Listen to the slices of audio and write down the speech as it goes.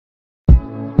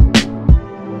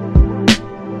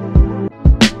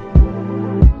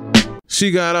She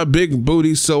got a big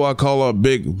booty, so I call her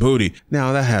Big Booty.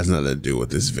 Now, that has nothing to do with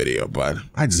this video, but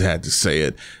I just had to say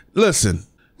it. Listen,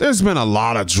 there's been a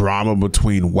lot of drama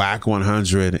between Wack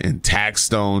 100 and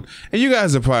Taxstone, and you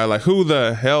guys are probably like, who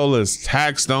the hell is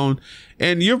Taxstone?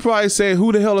 And you're probably saying,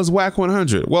 who the hell is Wack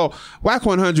 100? Well, Wack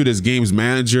 100 is Game's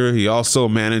manager. He also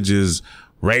manages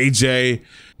Ray J.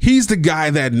 He's the guy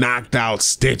that knocked out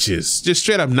Stitches. Just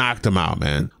straight up knocked him out,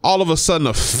 man. All of a sudden,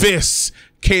 a fist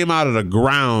came out of the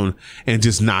ground and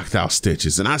just knocked out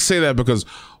Stitches. And I say that because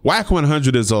Wack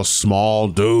 100 is a small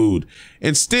dude,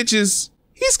 and Stitches,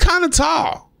 he's kind of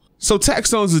tall. So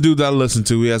Taxstone's the dude that I listen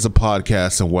to. He has a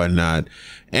podcast and whatnot.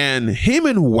 And him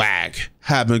and Wack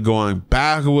have been going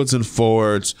backwards and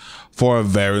forwards for a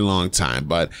very long time.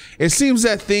 But it seems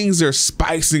that things are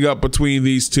spicing up between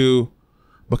these two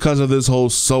because of this whole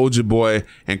Soulja Boy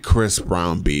and Chris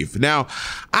Brown beef. Now,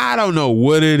 I don't know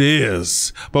what it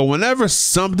is, but whenever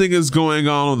something is going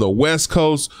on the West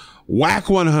Coast, Wack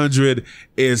 100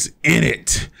 is in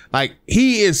it. Like,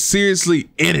 he is seriously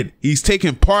in it. He's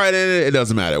taking part in it. It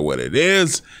doesn't matter what it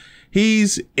is.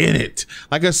 He's in it.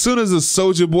 Like, as soon as the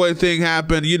Soulja Boy thing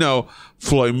happened, you know,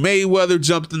 Floyd Mayweather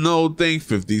jumped in the whole thing.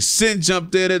 50 Cent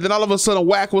jumped in it. Then all of a sudden,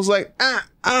 Wack was like,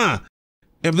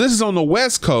 if this is on the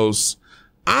West Coast,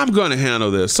 I'm going to handle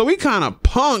this. So he kind of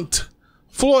punked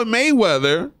Floyd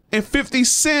Mayweather and 50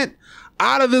 Cent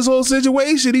out of this whole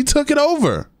situation. He took it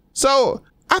over. So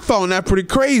I found that pretty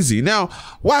crazy. Now,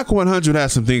 Wack 100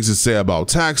 has some things to say about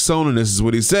Taxstone, and this is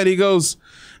what he said. He goes,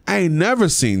 I ain't never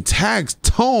seen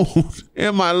Taxstone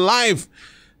in my life,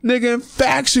 nigga,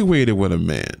 infatuated with a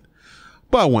man.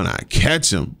 But when I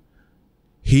catch him,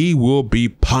 he will be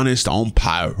punished on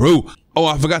Pyro. Oh,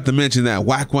 I forgot to mention that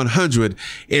Wack 100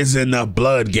 is in the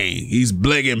blood gang. He's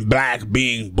big and black,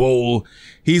 being bull.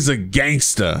 He's a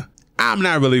gangster. I'm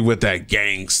not really with that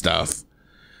gang stuff.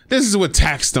 This is what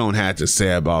Taxstone had to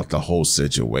say about the whole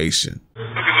situation. Niggas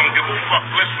don't give a fuck.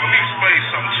 Let me explain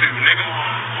something to you, nigga.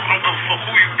 I don't give a fuck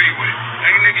who you be with.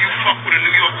 Any nigga you fuck with in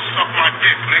New York suck my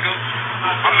dick, nigga.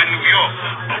 I'm in New York.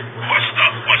 What's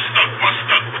up? What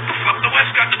the fuck the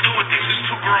West got to do with this? It's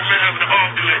two grown men having an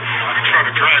argument. You trying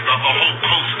to drag a whole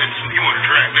coast into, you want to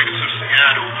drag niggas from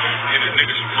Seattle and the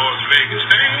niggas from Las Vegas.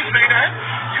 They ain't say that.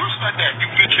 You said that. You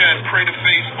bitch ass crater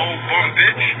face old bum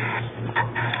bitch.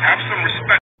 Have some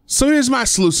respect. So here's my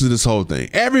solution to this whole thing.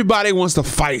 Everybody wants to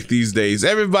fight these days.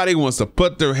 Everybody wants to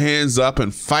put their hands up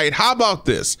and fight. How about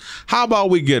this? How about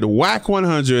we get Wack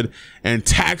 100 and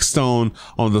Taxstone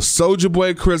on the Soulja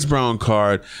Boy Chris Brown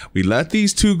card? We let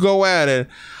these two go at it.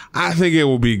 I think it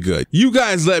will be good. You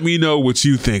guys let me know what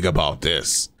you think about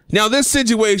this. Now, this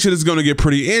situation is going to get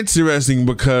pretty interesting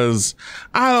because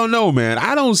I don't know, man.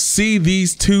 I don't see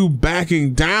these two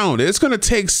backing down. It's going to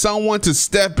take someone to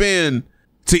step in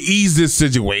to ease this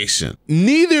situation.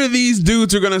 Neither of these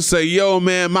dudes are gonna say, yo,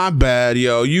 man, my bad,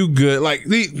 yo, you good. Like,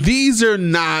 these are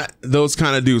not those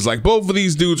kind of dudes. Like, both of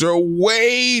these dudes are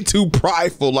way too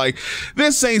prideful. Like,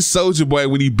 this ain't Soulja Boy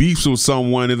when he beefs with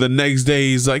someone and the next day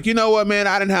he's like, you know what, man,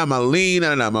 I didn't have my lean, I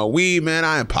didn't have my weed, man,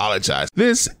 I apologize.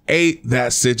 This ain't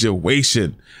that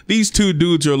situation. These two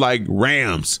dudes are like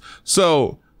rams.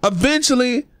 So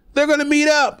eventually they're gonna meet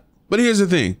up. But here's the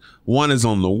thing. One is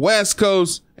on the West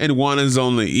Coast and one is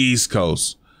on the East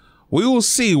Coast. We will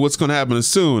see what's going to happen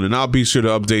soon, and I'll be sure to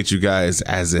update you guys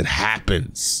as it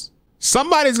happens.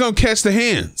 Somebody's going to catch the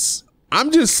hands.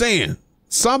 I'm just saying.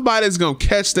 Somebody's going to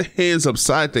catch the hands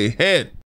upside their head.